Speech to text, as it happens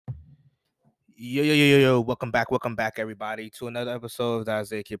Yo. Welcome back, everybody, to another episode of the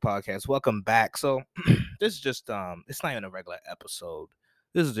Isaiah Kid Podcast. Welcome back. So, this is just it's not even a regular episode.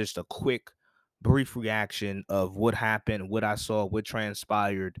 This is just a quick, brief reaction of what happened, what I saw, what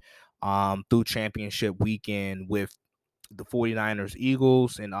transpired, through championship weekend with the 49ers,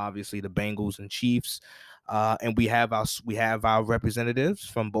 Eagles, and obviously the Bengals and Chiefs. And we have our representatives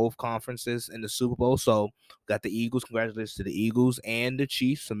from both conferences in the Super Bowl. So, got the Eagles. Congratulations to the Eagles and the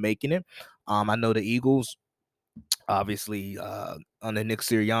Chiefs for making it. I know the Eagles, obviously, under Nick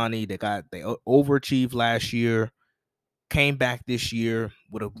Sirianni, they overachieved last year, came back this year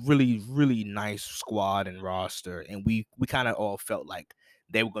with a really, really nice squad and roster, and we kind of all felt like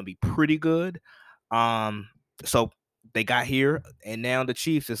they were going to be pretty good. Um, so they got here, and now the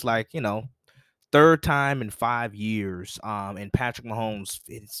Chiefs is like, third time in 5 years. And Patrick Mahomes,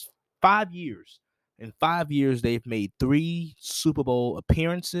 it's 5 years. In 5 years, they've made three Super Bowl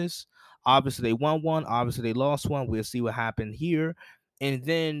appearances. Obviously, they won one. Obviously, they lost one. We'll see what happened here. And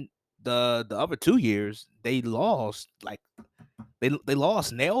then the other 2 years, they lost they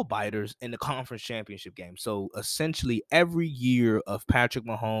lost nail biters in the conference championship game. So essentially, every year of Patrick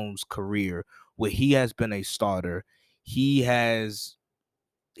Mahomes' career, where he has been a starter, he has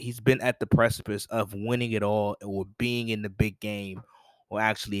he's been at the precipice of winning it all or being in the big game or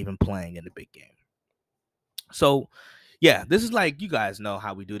actually even playing in the big game. So, yeah, this is like, you guys know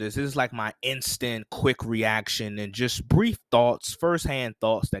how we do this. This is like my instant quick reaction and just brief thoughts, firsthand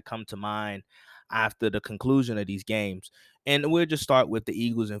thoughts that come to mind after the conclusion of these games. And we'll just start with the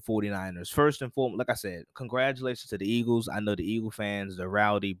Eagles and 49ers. First and foremost, like I said, congratulations to the Eagles. I know the Eagle fans are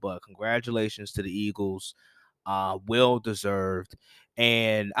rowdy, but congratulations to the Eagles. Well deserved.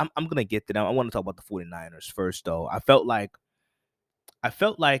 And I'm gonna get to them. I want to talk about the 49ers first, though. I felt like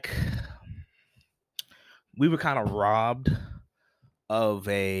we were kind of robbed of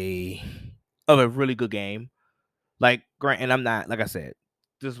a really good game. Like, Grant, and I'm not, like I said,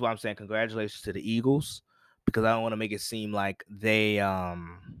 this is what I'm saying. Congratulations to the Eagles, because I don't want to make it seem like they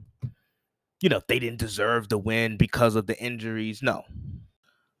didn't deserve the win because of the injuries. No.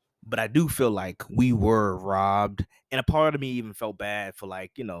 But I do feel like we were robbed. And a part of me even felt bad for,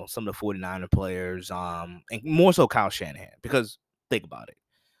 like, some of the 49er players, and more so Kyle Shanahan, because think about it.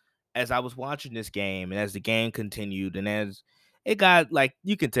 As I was watching this game and as the game continued and as it got, like,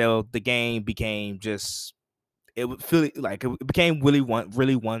 you can tell the game became just, it would feel like it became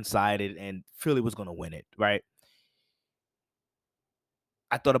really one-sided, and Philly was going to win it, right?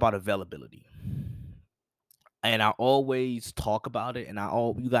 I thought about availability. And I always talk about it, and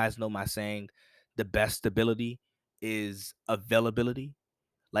you guys know my saying, the best ability is availability.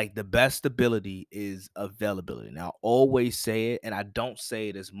 Like, the best ability is availability. Now, I always say it, and I don't say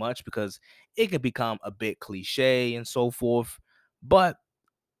it as much because it can become a bit cliche and so forth. But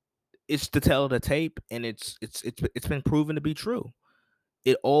it's to tell the tape, and it's been proven to be true.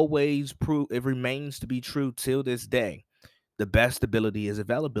 It remains to be true till this day. The best ability is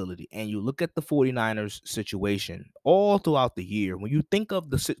availability. And you look at the 49ers situation all throughout the year. When you think of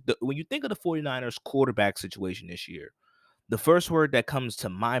the 49ers quarterback situation this year, the first word that comes to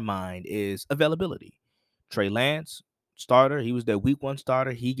my mind is availability. Trey Lance, starter, he was their week one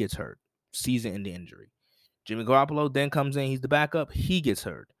starter, he gets hurt. Season-ending injury. Jimmy Garoppolo then comes in, he's the backup, he gets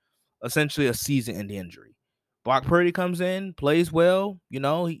hurt. Essentially a season-ending injury. Brock Purdy comes in, plays well,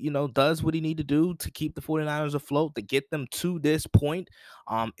 does what he need to do to keep the 49ers afloat, to get them to this point,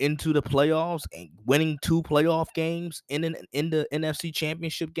 into the playoffs and winning two playoff games in the NFC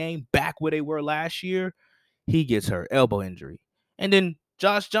Championship game, back where they were last year. He gets hurt, elbow injury. And then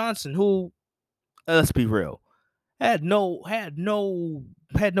Josh Johnson, who, let's be real, had no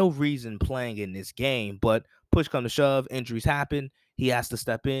reason playing in this game, but push come to shove, injuries happen, he has to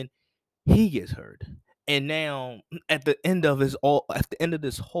step in, he gets hurt. And now at the end of this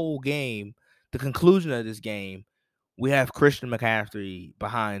whole game, the conclusion of this game, we have Christian McCaffrey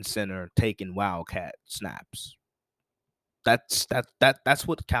behind center taking wildcat snaps. That's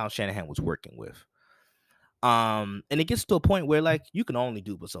what Kyle Shanahan was working with. And it gets to a point where, like, you can only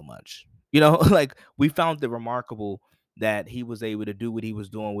do but so much. Like, we found it remarkable that he was able to do what he was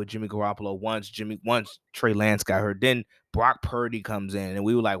doing with Jimmy Garoppolo once Trey Lance got hurt. Then Brock Purdy comes in, and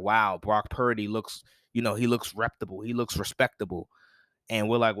we were like, wow, Brock Purdy looks, he looks reputable, he looks respectable. And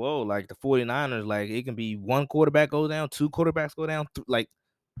we're like, whoa, like, the 49ers, like, it can be one quarterback go down, two quarterbacks go down, like,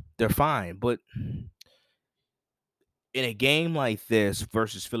 they're fine. But in a game like this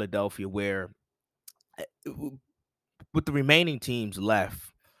versus Philadelphia, where with the remaining teams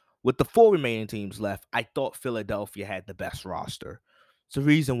left, with the four remaining teams left, I thought Philadelphia had the best roster. It's the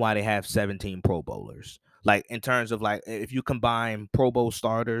reason why they have 17 Pro Bowlers. Like in terms of like if you combine Pro Bowl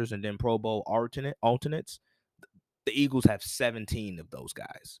starters and then Pro Bowl alternates, the Eagles have 17 of those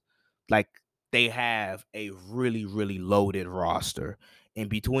guys. Like they have a really, really loaded roster. And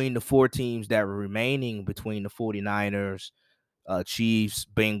between the four teams that were remaining between the 49ers, Chiefs,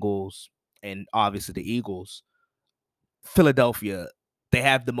 Bengals, and obviously the Eagles, Philadelphia, they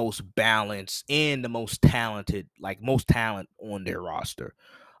have the most balance and the most talented, like most talent on their roster.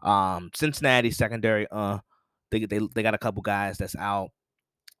 Cincinnati secondary, they got a couple guys that's out.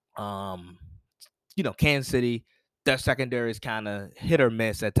 Um, Kansas City, their secondary is kind of hit or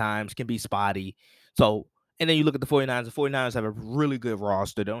miss at times, can be spotty. So, and then you look at the 49ers. The 49ers have a really good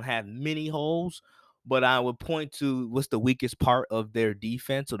roster. They don't have many holes, but I would point to what's the weakest part of their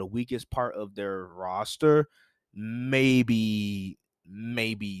defense or the weakest part of their roster. Maybe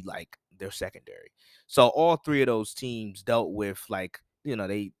like their secondary. So all three of those teams dealt with like,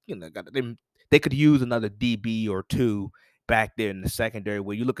 they could use another DB or two back there in the secondary.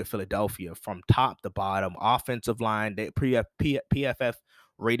 Where you look at Philadelphia from top to bottom, offensive line, PFF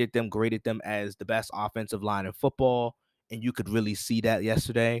graded them as the best offensive line in football, and you could really see that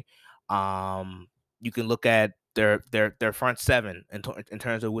yesterday. You can look at their front seven in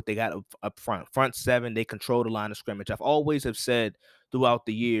terms of what they got up front. Front seven, they control the line of scrimmage. I've always have said throughout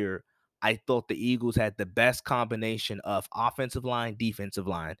the year, I thought the Eagles had the best combination of offensive line, defensive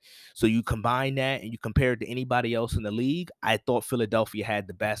line. So you combine that and you compare it to anybody else in the league. I thought Philadelphia had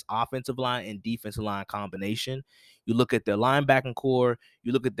the best offensive line and defensive line combination. You look at their linebacking core,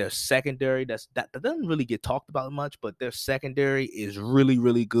 you look at their secondary. That doesn't really get talked about much, but their secondary is really,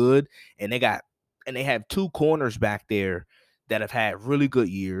 really good. And they have two corners back there that have had really good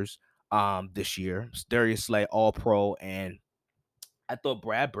years this year. Darius Slay, all pro, and I thought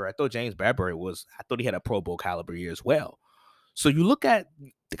James Bradbury I thought he had a Pro Bowl caliber year as well. So you look at,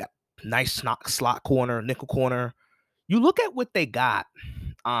 they got nice slot corner, nickel corner. You look at what they got.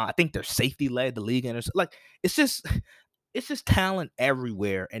 I think their safety led the league, and like it's just it's just talent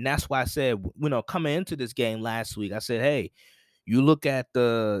everywhere, and that's why I said, coming into this game last week, I said, hey, you lift up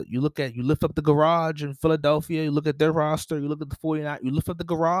the garage in Philadelphia, you look at their roster, you look at the 49, you lift up the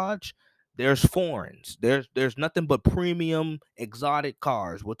garage, there's foreigns. There's nothing but premium exotic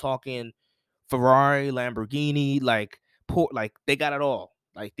cars. We're talking Ferrari, Lamborghini, like they got it all.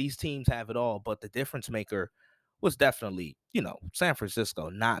 Like these teams have it all, but the difference maker was definitely, San Francisco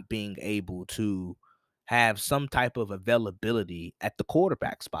not being able to have some type of availability at the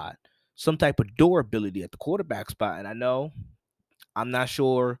quarterback spot, some type of durability at the quarterback spot. And I'm not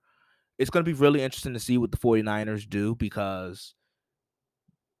sure. It's going to be really interesting to see what the 49ers do, because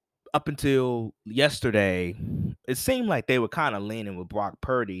up until yesterday, it seemed like they were kind of leaning with Brock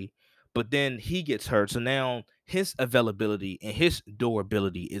Purdy, but then he gets hurt. So now his availability and his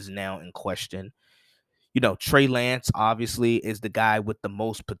durability is now in question. Trey Lance obviously is the guy with the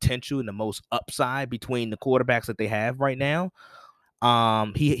most potential and the most upside between the quarterbacks that they have right now.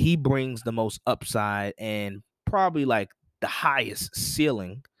 He brings the most upside and probably like the highest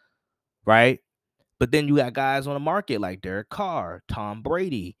ceiling, right? But then you got guys on the market like Derek Carr, Tom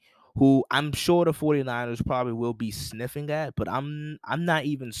Brady, who I'm sure the 49ers probably will be sniffing at, but I'm not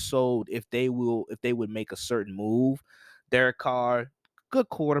even sold if they would make a certain move. Derek Carr, good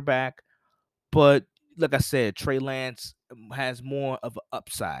quarterback, but like I said, Trey Lance has more of an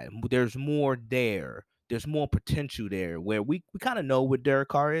upside. There's more there. There's more potential there, where we kind of know what Derek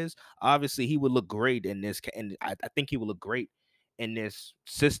Carr is. Obviously, he would look great in this, and I think he would look great in this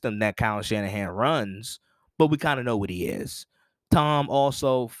system that Kyle Shanahan runs, but we kind of know what he is. Tom,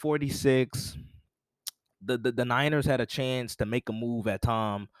 also 46. The Niners had a chance to make a move at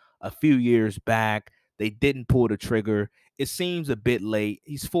Tom a few years back. They didn't pull the trigger. It seems a bit late.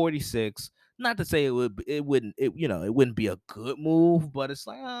 He's 46. Not to say it wouldn't be a good move, but it's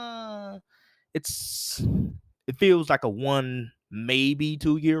like it's it feels like a one, maybe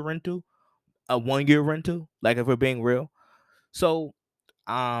 2 year rental, a 1 year rental, like if we're being real. So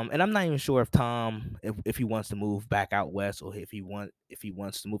and I'm not even sure if Tom, if he wants to move back out west, or if he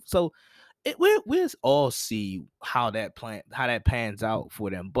wants to move. So we'll all see how that pans out for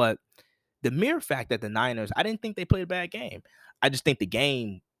them. But the mere fact that the Niners, I didn't think they played a bad game. I just think the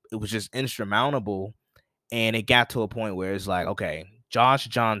game, it was just insurmountable, and it got to a point where it's like, okay, Josh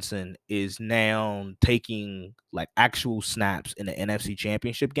Johnson is now taking like actual snaps in the NFC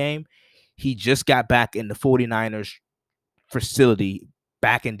Championship game. He just got back in the 49ers facility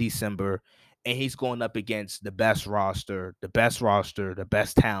back in December, and he's going up against the best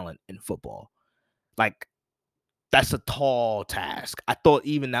talent in football. Like, that's a tall task. I thought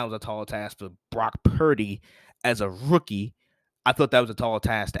even that was a tall task for Brock Purdy as a rookie. I thought that was a tall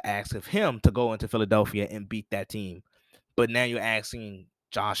task to ask of him to go into Philadelphia and beat that team. But now you're asking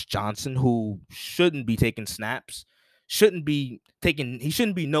Josh Johnson, who shouldn't be taking snaps, he shouldn't be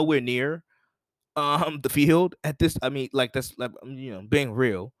nowhere near the field at this. I mean, like that's like being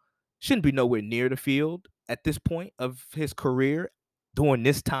real, shouldn't be nowhere near the field at this point of his career during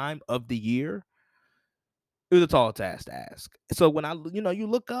this time of the year. It was a tall task to ask. So when you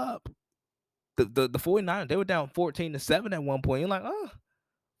look up the 49ers, they were down 14-7 at one point. You're like,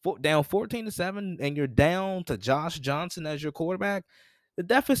 oh, down 14-7, and you're down to Josh Johnson as your quarterback. The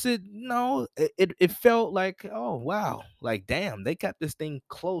deficit, no, it felt like, oh wow, like damn, they kept this thing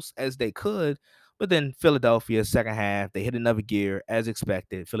close as they could. But then Philadelphia, second half, they hit another gear as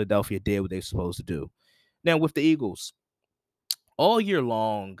expected. Philadelphia did what they're supposed to do. Now with the Eagles, all year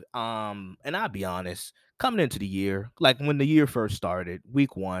long, and I'll be honest, coming into the year, like when the year first started,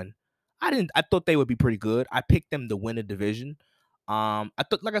 week one, I thought they would be pretty good. I picked them to win the division. I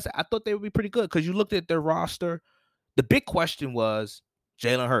thought, like I said, I thought they would be pretty good because you looked at their roster. The big question was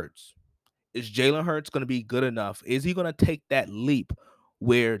Jalen Hurts. Is Jalen Hurts going to be good enough? Is he going to take that leap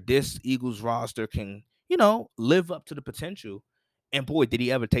where this Eagles roster can, live up to the potential? And boy, did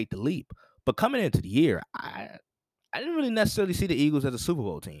he ever take the leap. But coming into the year, I didn't really necessarily see the Eagles as a Super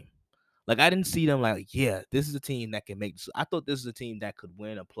Bowl team. Like I didn't see them like, yeah, this is a team that can make. I thought this is a team that could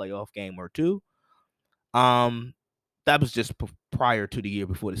win a playoff game or two. Um, that was just prior to the year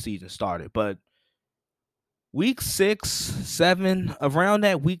before the season started. But week 6, 7, around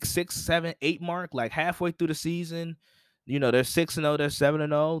that week 6, 7, 8 mark, like halfway through the season, they're 6-0, they're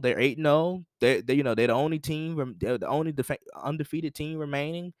 7-0, they're 8-0. They're the only team, they're the only undefeated team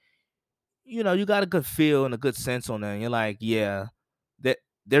remaining. You got a good feel and a good sense on them. You're like, yeah, that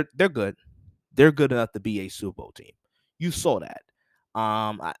they're good. They're good enough to be a Super Bowl team. You saw that.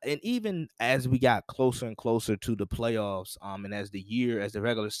 And even as we got closer and closer to the playoffs, and as the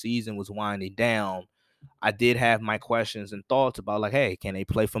regular season was winding down, I did have my questions and thoughts about like, hey, can they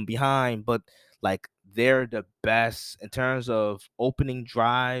play from behind? But like they're the best in terms of opening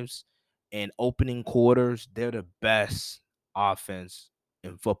drives and opening quarters. They're the best offense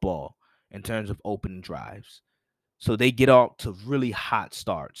in football in terms of opening drives. So they get off to really hot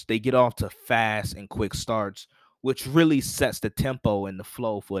starts. They get off to fast and quick starts, which really sets the tempo and the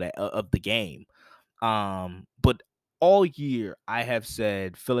flow for that of the game. But all year I have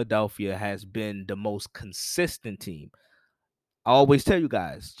said Philadelphia has been the most consistent team. I always tell you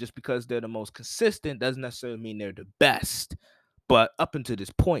guys, just because they're the most consistent doesn't necessarily mean they're the best. But up until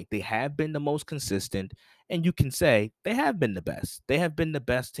this point, they have been the most consistent, and you can say they have been the best. They have been the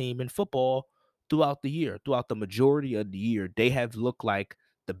best team in football throughout the year, throughout the majority of the year. They have looked like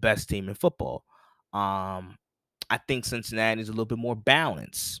the best team in football. I think Cincinnati is a little bit more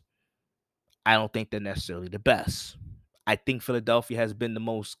balanced. I don't think they're necessarily the best. I think Philadelphia has been the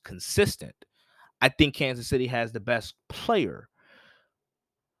most consistent. I think Kansas City has the best player.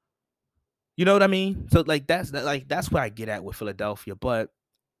 You know what I mean? So that's what I get at with Philadelphia. But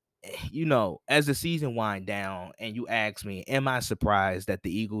as the season wind down and you ask me, am I surprised that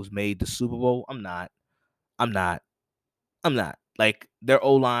the Eagles made the Super Bowl? I'm not. I'm not. I'm not. Like their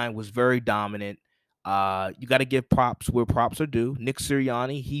O line was very dominant. You got to give props where props are due. Nick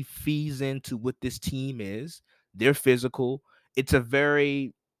Sirianni, he feeds into what this team is. They're physical. It's a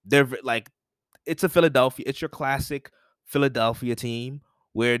very like it's a Philadelphia. It's your classic Philadelphia team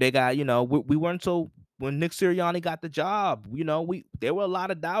where they got, we weren't so when Nick Sirianni got the job, there were a lot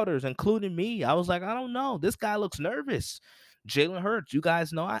of doubters, including me. I was like, I don't know. This guy looks nervous. Jalen Hurts, you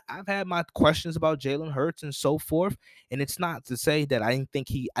guys know I've had my questions about Jalen Hurts and so forth. And it's not to say that I didn't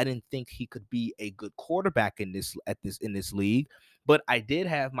think he could be a good quarterback in this league, but I did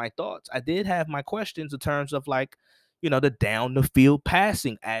have my thoughts. I did have my questions in terms of like, the down the field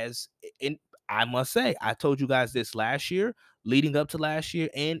passing as in I must say, I told you guys this last year, leading up to last year,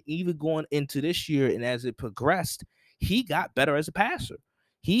 and even going into this year. And as it progressed, he got better as a passer.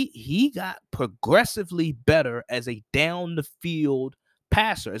 He got progressively better as a down the field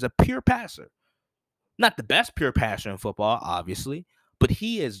passer, as a pure passer. Not the best pure passer in football, obviously, but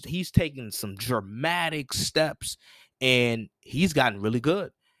he's taken some dramatic steps and he's gotten really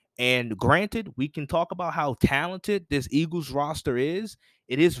good. And granted, we can talk about how talented this Eagles roster is.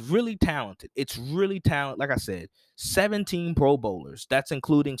 It is really talented. It's really talented. Like I said, 17 Pro Bowlers. That's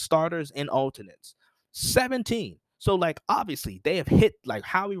including starters and alternates. 17. So, like, obviously, they have hit, like,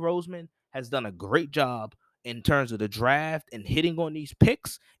 Howie Roseman has done a great job in terms of the draft and hitting on these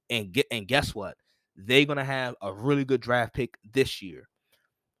picks. And guess what? They're going to have a really good draft pick this year.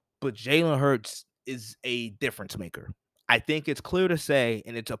 But Jalen Hurts is a difference maker. I think it's clear to say,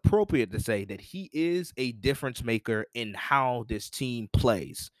 and it's appropriate to say, that he is a difference maker in how this team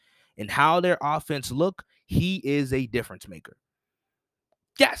plays and how their offense look. He is a difference maker.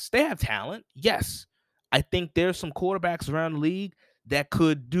 Yes, they have talent. Yes, I think there's some quarterbacks around the league that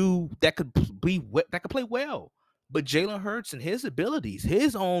could play well. But Jalen Hurts and his abilities,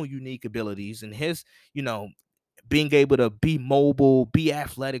 his own unique abilities, and his you know being able to be mobile, be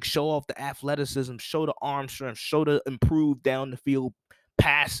athletic, show off the athleticism, show the arm strength, show the improve down the field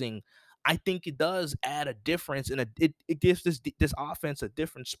passing. I think it does add a difference, and it gives this offense a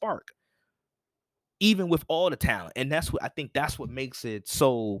different spark, even with all the talent. And that's what I think that's what makes it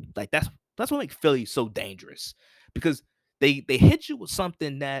so like that's what makes Philly so dangerous, because they hit you with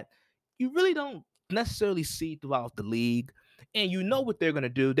something that you really don't necessarily see throughout the league. And you know what they're gonna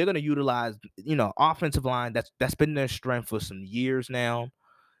do. They're gonna utilize, offensive line that's been their strength for some years now.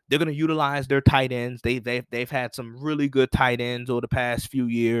 They're gonna utilize their tight ends. They've had some really good tight ends over the past few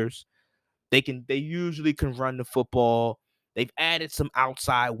years. They usually can run the football. They've added some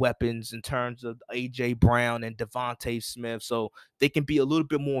outside weapons in terms of AJ Brown and Devontae Smith, so they can be a little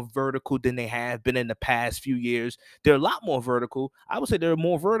bit more vertical than they have been in the past few years. They're a lot more vertical. I would say they're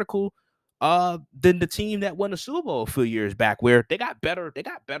more vertical than the team that won the Super Bowl a few years back, where they got better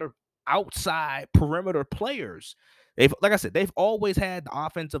outside perimeter players. They've, like I said, they've always had the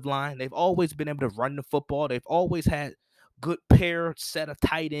offensive line. They've always been able to run the football. They've always had good pair set of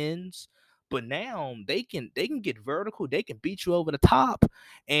tight ends. But now they can get vertical, they can beat you over the top,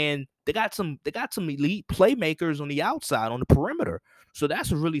 and they got some elite playmakers on the outside on the perimeter. So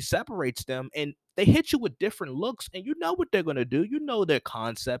that's what really separates them. And they hit you with different looks, and you know what they're gonna do. You know their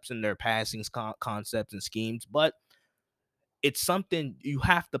concepts and their passing concepts and schemes, but it's something you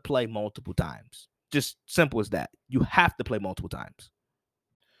have to play multiple times. Just simple as that. You have to play multiple times.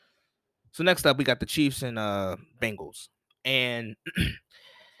 So next up, we got the Chiefs and Bengals. And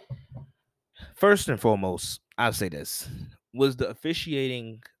first and foremost, I'll say this. Was the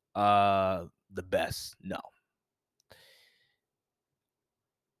officiating the best? No,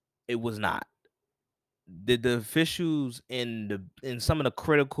 it was not. Did the officials in some of the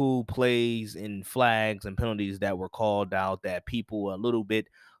critical plays and flags and penalties that were called out that people were a little bit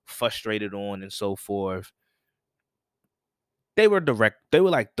frustrated on and so forth, they were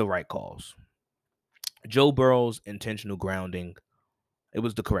like the right calls. Joe Burrow's intentional grounding, it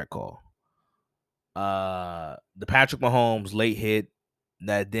was the correct call. The Patrick Mahomes late hit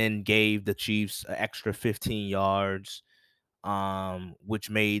that then gave the Chiefs an extra 15 yards, which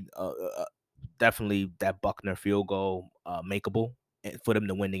made definitely that Buckner field goal makeable for them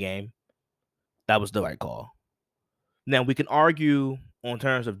to win the game. That was the right call. Now we can argue on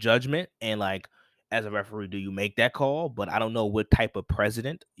terms of judgment and like as a referee, do you make that call? But I don't know what type of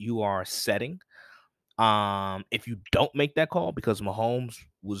precedent you are setting. If you don't make that call, because Mahomes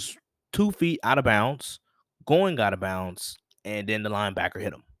was 2 feet out of bounds, going out of bounds, and then the linebacker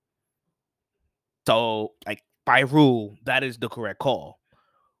hit him. So, like by rule, that is the correct call.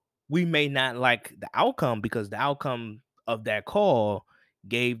 We may not like the outcome because the outcome of that call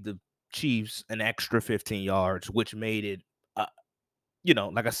gave the Chiefs an extra 15 yards, which made it,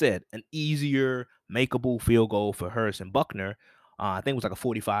 like I said, an easier makeable field goal for Harrison Buckner. I think it was like a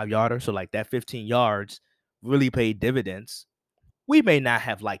 45 yarder. So, like that 15 yards really paid dividends. We may not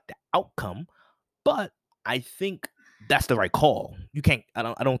have liked the outcome, but I think that's the right call. You can't.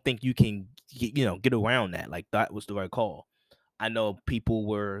 I don't think you can. Get around that. Like that was the right call. I know people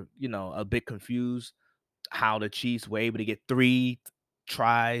were, a bit confused how the Chiefs were able to get three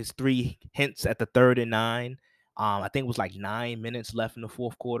tries, three hints at the 3rd and 9. I think it was like 9 minutes left in the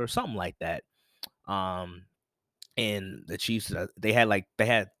fourth quarter, something like that. Um, and the Chiefs, they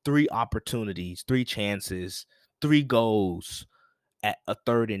had three opportunities, three chances, three goals at a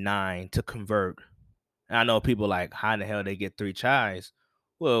 3rd and 9 to convert. And I know people like, how in the hell they get three tries?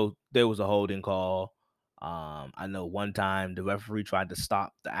 Well, there was a holding call. I know one time the referee tried to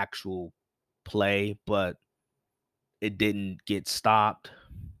stop the actual play, but it didn't get stopped,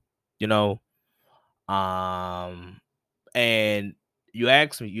 you know. Um, and you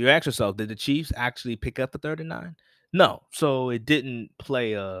ask yourself, did the Chiefs actually pick up the 3rd and 9? No, so it didn't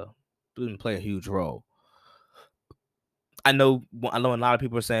play a huge role. I know a lot of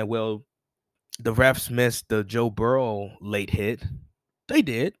people are saying, well, the refs missed the Joe Burrow late hit. They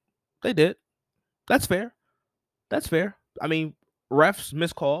did. They did. That's fair. That's fair. I mean, refs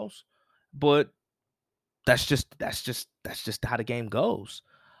miss calls, but that's just how the game goes.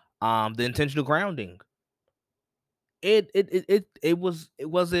 The intentional grounding. It was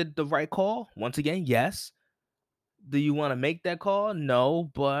it the right call? Once again, yes. Do you want to make that call?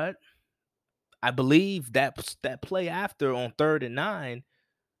 No, but I believe that play after on 3rd and 9,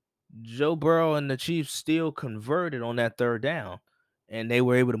 Joe Burrow and the Chiefs still converted on that 3rd down, and they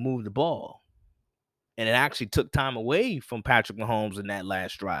were able to move the ball. And it actually took time away from Patrick Mahomes in that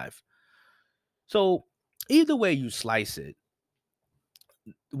last drive. So either way you slice it,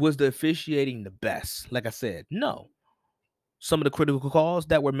 was the officiating the best? Like I said, no. Some of the critical calls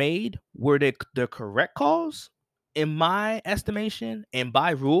that were made were they the correct calls in my estimation and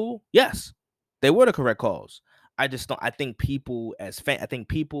by rule. Yes, they were the correct calls. I just don't. I think people I think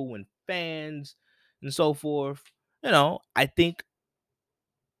people when fans and so forth. I think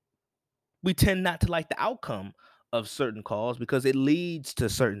we tend not to like the outcome of certain calls because it leads to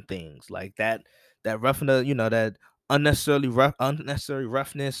certain things like that roughness, that unnecessary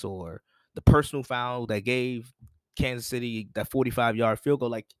roughness or the personal foul that gave Kansas City that 45-yard field goal.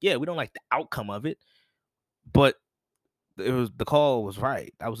 Like, yeah, we don't like the outcome of it, but the call was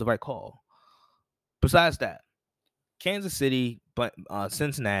right. That was the right call. Besides that, Kansas City, but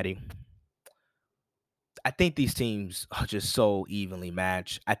Cincinnati, I think these teams are just so evenly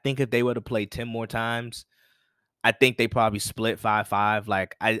matched. I think if they were to play 10 more times, I think they probably split 5-5.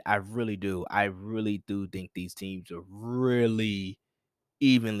 Like I really do. I really do think these teams are really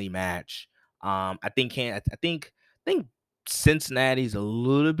evenly matched. I think Cincinnati's a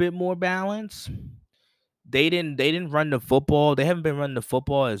little bit more balanced. They didn't run the football. They haven't been running the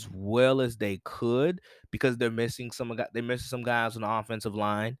football as well as they could because they're missing some guys on the offensive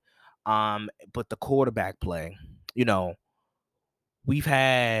line. But the quarterback play, you know, we've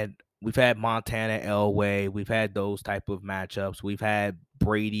had Montana Elway, we've had those type of matchups. We've had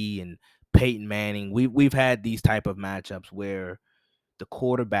Brady and Peyton Manning. We've had these type of matchups where the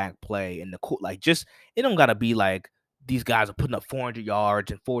quarterback play and like just it don't gotta be like these guys are putting up 400 yards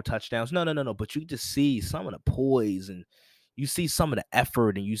and 4 touchdowns. No, no, no, no. But you just see some of the poise and you see some of the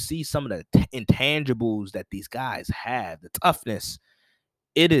effort and you see some of the intangibles that these guys have, the toughness.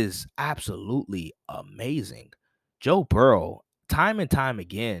 It is absolutely amazing. Joe Burrow, time and time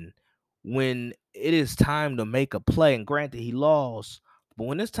again, when it is time to make a play, and granted he lost, but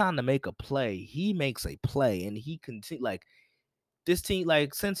when it's time to make a play, he makes a play and he continue like this team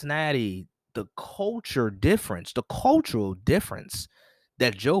like Cincinnati, the cultural difference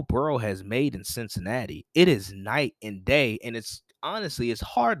that Joe Burrow has made in Cincinnati, it is night and day. And it's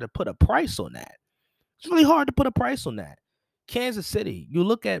hard to put a price on that. It's really hard to put a price on that. Kansas City, you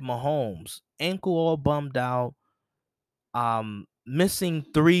look at Mahomes, ankle all bummed out, missing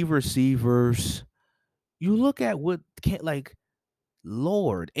 3 receivers. You look at what can like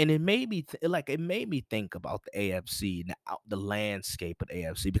Lord, and it made me think about the AFC, the landscape of the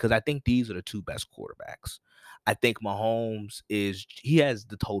AFC, because I think these are the two best quarterbacks. I think Mahomes he has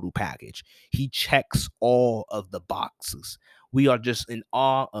the total package. He checks all of the boxes. We are just in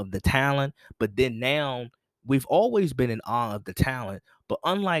awe of the talent, but then now we've always been in awe of the talent, but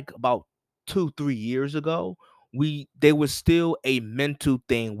unlike about 2, 3 years ago, there was still a mental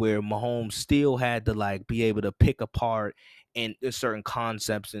thing where Mahomes still had to like be able to pick apart and certain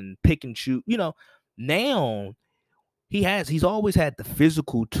concepts and pick and shoot. Now he's always had the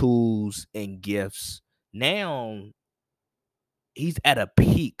physical tools and gifts. Now he's at a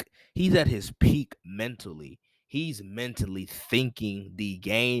peak. He's at his peak mentally. He's mentally thinking the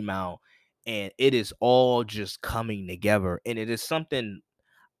game out, and it is all just coming together. And it is something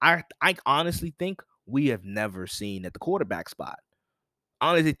I honestly think we have never seen at the quarterback spot.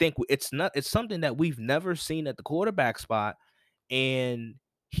 Honestly think it's something that we've never seen at the quarterback spot, and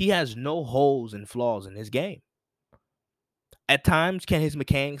he has no holes and flaws in his game. At times, can his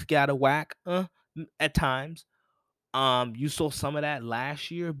mechanics get out of whack? At times. You saw some of that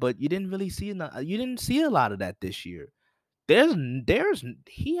last year, but you didn't see a lot of that this year.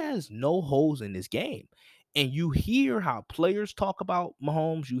 He has no holes in his game. And you hear how players talk about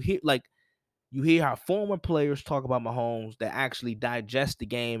Mahomes. You hear how former players talk about Mahomes that actually digest the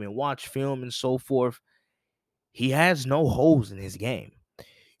game and watch film and so forth. He has no holes in his game.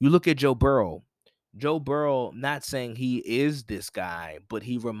 You look at Joe Burrow. Joe Burrow, not saying he is this guy, but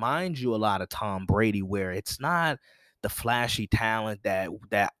he reminds you a lot of Tom Brady, where it's not the flashy talent that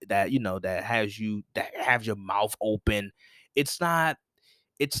has your mouth open. It's not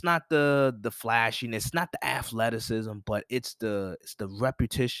the flashiness, not the athleticism, but it's the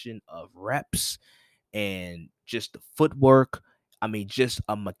repetition of reps and just the footwork. I mean, just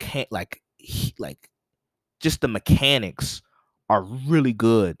a mechan like just the mechanics are really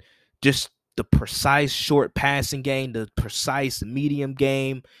good. Just the precise short passing game, the precise medium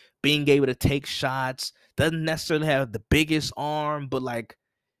game, being able to take shots. Doesn't necessarily have the biggest arm, but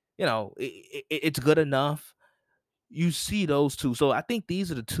it's good enough. you see those two. So I think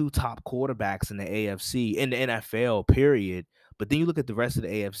these are the two top quarterbacks in the AFC in the NFL, period. But then you look at the rest of the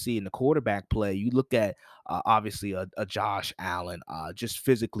AFC and the quarterback play. You look at obviously a Josh Allen, just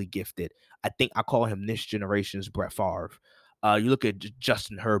physically gifted. I think I call him this generation's Brett Favre. You look at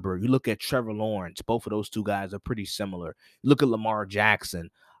Justin Herbert. You look at Trevor Lawrence. Both of those two guys are pretty similar. You look at Lamar Jackson.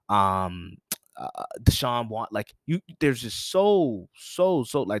 Deshaun Watson. Like there's just so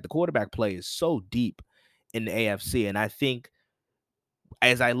like the quarterback play is so deep in the AFC. And I think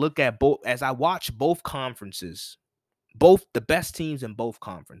as I watch both conferences, both the best teams in both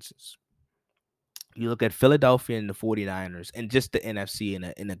conferences, you look at Philadelphia and the 49ers and just the NFC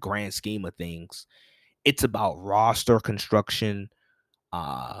in a grand scheme of things, it's about roster construction.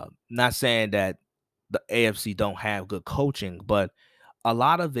 Not saying that the AFC don't have good coaching, but a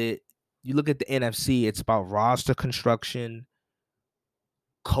lot of it, you look at the NFC, it's about roster construction,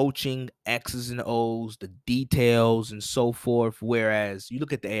 coaching, X's and O's, the details, and so forth. Whereas you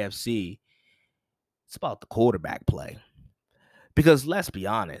look at the AFC, it's about the quarterback play. Because let's be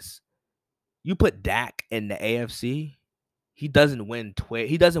honest, you put Dak in the AFC, he doesn't win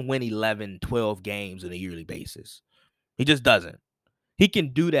 11, 12 games on a yearly basis. He just doesn't. He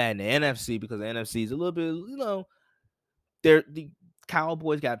can do that in the NFC because the NFC is a little bit, the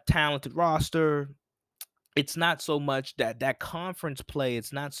Cowboys got a talented roster. It's not so much that conference play.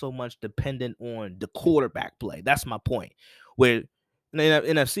 It's not so much dependent on the quarterback play. That's my point. Where in the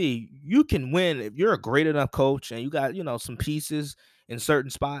NFC, you can win if you're a great enough coach and you got some pieces in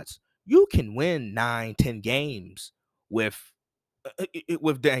certain spots. You can win 9, 10 games with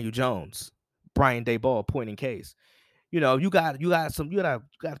Daniel Jones, Brian Daboll, point in case. You got a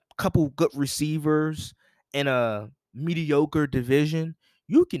couple good receivers in a mediocre division.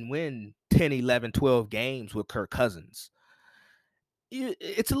 You can win 10, 11, 12 games with Kirk Cousins.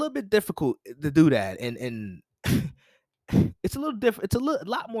 It's a little bit difficult to do that, and it's a little different. It's a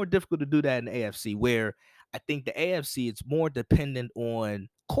lot more difficult to do that in the AFC, where I think the AFC it's more dependent on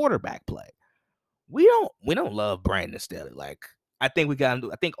quarterback play. We don't love Brandon Staley. Like I think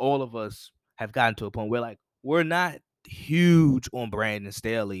all of us have gotten to a point where like we're not huge on Brandon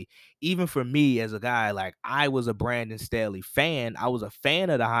Staley. Even for me as a guy, like I was a Brandon Staley fan. I was a fan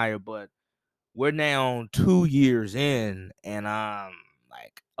of the hire, but we're now 2 years in, and I'm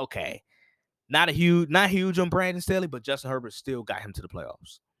like, okay, not huge on Brandon Staley, but Justin Herbert still got him to the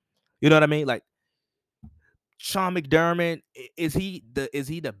playoffs. You know what I mean? Like Sean McDermott, is he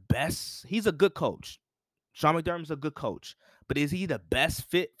the best? He's a good coach. Sean McDermott's a good coach, but is he the best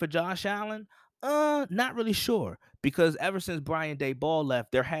fit for Josh Allen? Not really sure because ever since Brian Daboll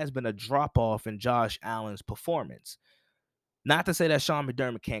left, there has been a drop off in Josh Allen's performance. Not to say that Sean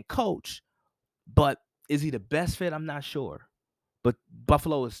McDermott can't coach, but is he the best fit? I'm not sure. But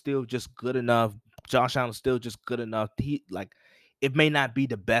Buffalo is still just good enough. Josh Allen is still just good enough. It may not be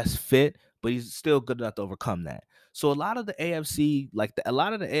the best fit, but he's still good enough to overcome that. So a lot of the AFC, a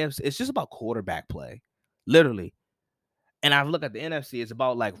lot of the AFC, it's just about quarterback play, literally. And I've looked at the NFC, it's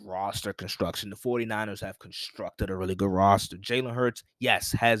about like roster construction. The 49ers have constructed a really good roster. Jalen Hurts,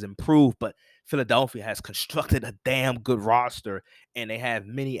 yes, has improved, but Philadelphia has constructed a damn good roster and they have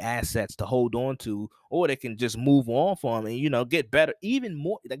many assets to hold on to, or they can just move on from and, get better, even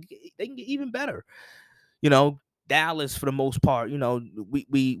more. They can get even better. Dallas, for the most part,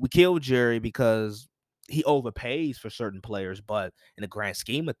 we killed Jerry because he overpays for certain players, but in the grand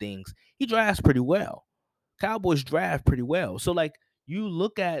scheme of things, he drafts pretty well. Cowboys draft pretty well. So like you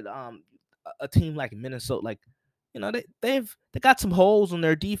look at a team like Minnesota, like they got some holes in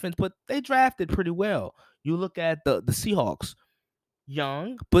their defense, but they drafted pretty well. You look at the Seahawks,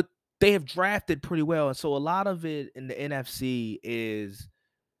 young, but they have drafted pretty well. And so a lot of it in the NFC is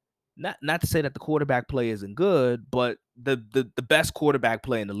not to say that the quarterback play isn't good, but the best quarterback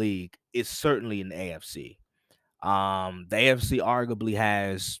play in the league is certainly in the AFC. The AFC arguably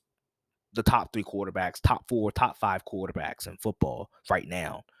has the top 3 quarterbacks, top 4, top 5 quarterbacks in football right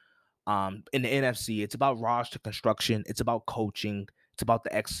now. In the NFC, it's about roster construction, it's about coaching, it's about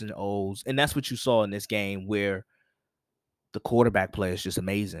the X's and O's, and that's what you saw in this game where the quarterback play is just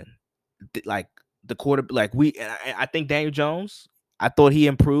amazing. Like I think Daniel Jones, I thought he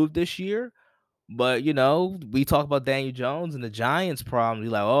improved this year. But we talk about Daniel Jones and the Giants' problem.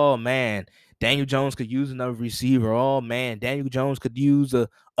 We're like, oh man, Daniel Jones could use another receiver. Oh man, Daniel Jones could use a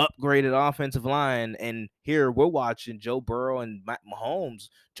upgraded offensive line. And here we're watching Joe Burrow and Mahomes.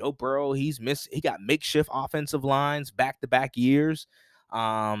 Joe Burrow, he got makeshift offensive lines back-to-back years.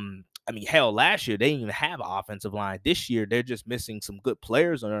 Hell, last year they didn't even have an offensive line. This year they're just missing some good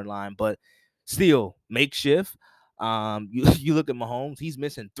players on their line, but still makeshift. You look at Mahomes, he's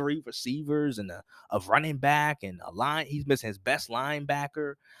missing 3 receivers and a running back and a line. He's missing his best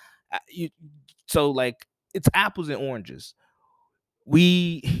linebacker. You so like it's apples and oranges.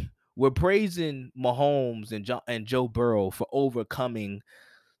 We we're praising Mahomes and Joe Burrow for overcoming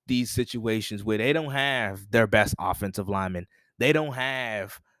these situations where they don't have their best offensive lineman. They don't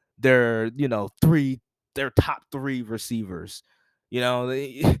have their, their top 3 receivers.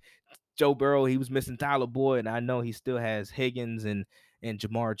 Joe Burrow, he was missing Tyler Boyd, and I know he still has Higgins and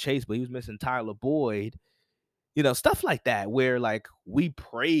Jamar Chase, but he was missing Tyler Boyd. Stuff like that, where like we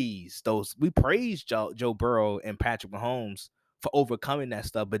praise Joe Burrow and Patrick Mahomes for overcoming that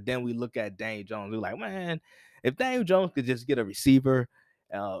stuff, but then we look at Daniel Jones, we're like, man, if Daniel Jones could just get a receiver,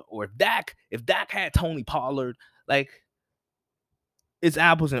 or if Dak had Tony Pollard, like it's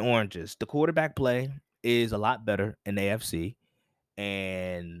apples and oranges. The quarterback play is a lot better in the AFC,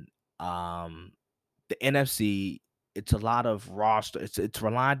 and um the NFC, it's a lot of roster. It's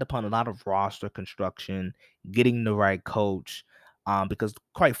relied upon a lot of roster construction, getting the right coach. Because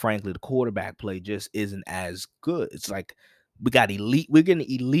quite frankly, the quarterback play just isn't as good. It's like we're getting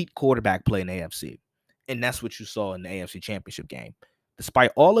elite quarterback play in the AFC. And that's what you saw in the AFC championship game.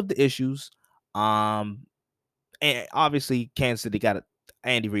 Despite all of the issues, and obviously Kansas City got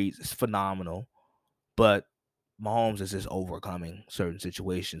Andy Reid is phenomenal, but Mahomes is just overcoming certain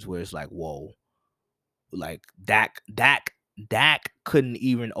situations where it's like, whoa, like Dak couldn't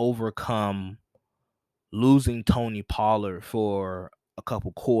even overcome losing Tony Pollard for a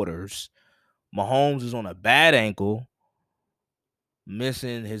couple quarters. Mahomes is on a bad ankle,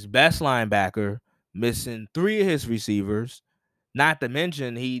 missing his best linebacker, missing 3 of his receivers. Not to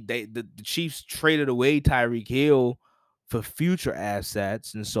mention the Chiefs traded away Tyreek Hill for future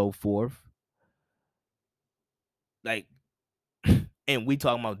assets and so forth. Like, and we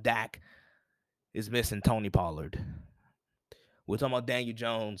talking about Dak is missing Tony Pollard. We're talking about Daniel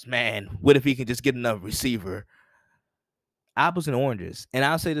Jones. Man, what if he can just get another receiver? Apples and oranges. And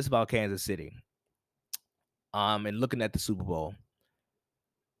I'll say this about Kansas City. And looking at the Super Bowl,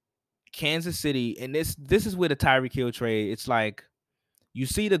 Kansas City, and this is where the Tyreek Hill trade. It's like you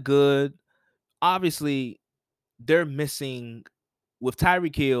see the good. Obviously, they're missing with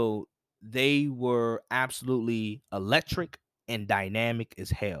Tyreek Hill. They were absolutely electric and dynamic as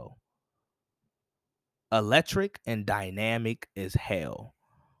hell. Electric and dynamic as hell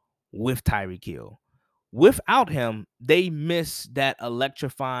with Tyreek Hill. Without him, they miss that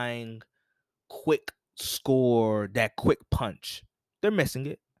electrifying quick score, that quick punch. They're missing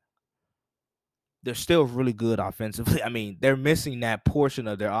it. They're still really good offensively. I mean, they're missing that portion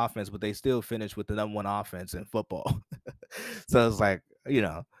of their offense, but they still finish with the number 1 offense in football. So it's like,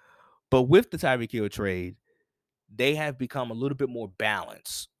 but with the Tyreek Hill trade, they have become a little bit more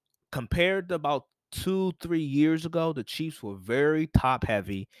balanced. Compared to about 2-3 years ago, the Chiefs were very top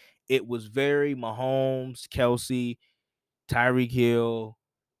heavy. It was very Mahomes, Kelsey, Tyreek Hill,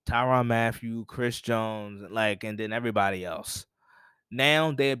 Tyrann Mathieu, Chris Jones, and then everybody else.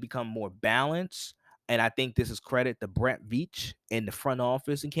 Now they have become more balanced, and I think this is credit to Brett Veach in the front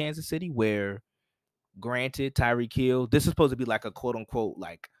office in Kansas City, where granted Tyreek Hill, this is supposed to be like a quote unquote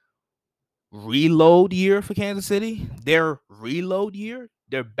like reload year for Kansas City. Their reload year,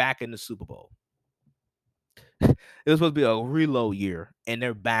 they're back in the Super Bowl. It was supposed to be a reload year, and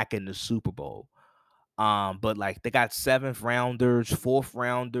they're back in the Super Bowl. But like they got 7th rounders, 4th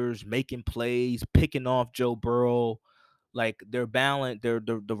rounders making plays, picking off Joe Burrow. Like their balance,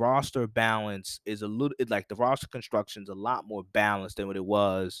 the roster balance is a little like the roster construction is a lot more balanced than what it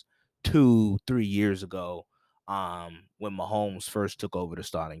was 2-3 years ago. When Mahomes first took over the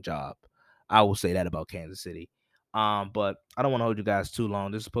starting job. I will say that about Kansas City. But I don't want to hold you guys too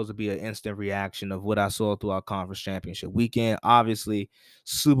long. This is supposed to be an instant reaction of what I saw through our conference championship weekend. Obviously,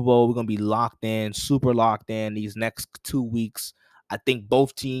 Super Bowl, we're gonna be locked in, super locked in these next 2 weeks. I think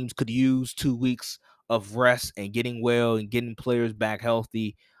both teams could use 2 weeks of rest and getting well and getting players back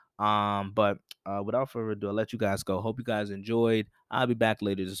healthy. But without further ado, I'll let you guys go. Hope you guys enjoyed. I'll be back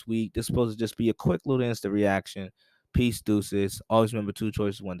later this week. This is supposed to just be a quick little instant reaction. Peace, deuces. Always remember 2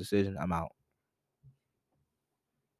 choices, 1 decision. I'm out.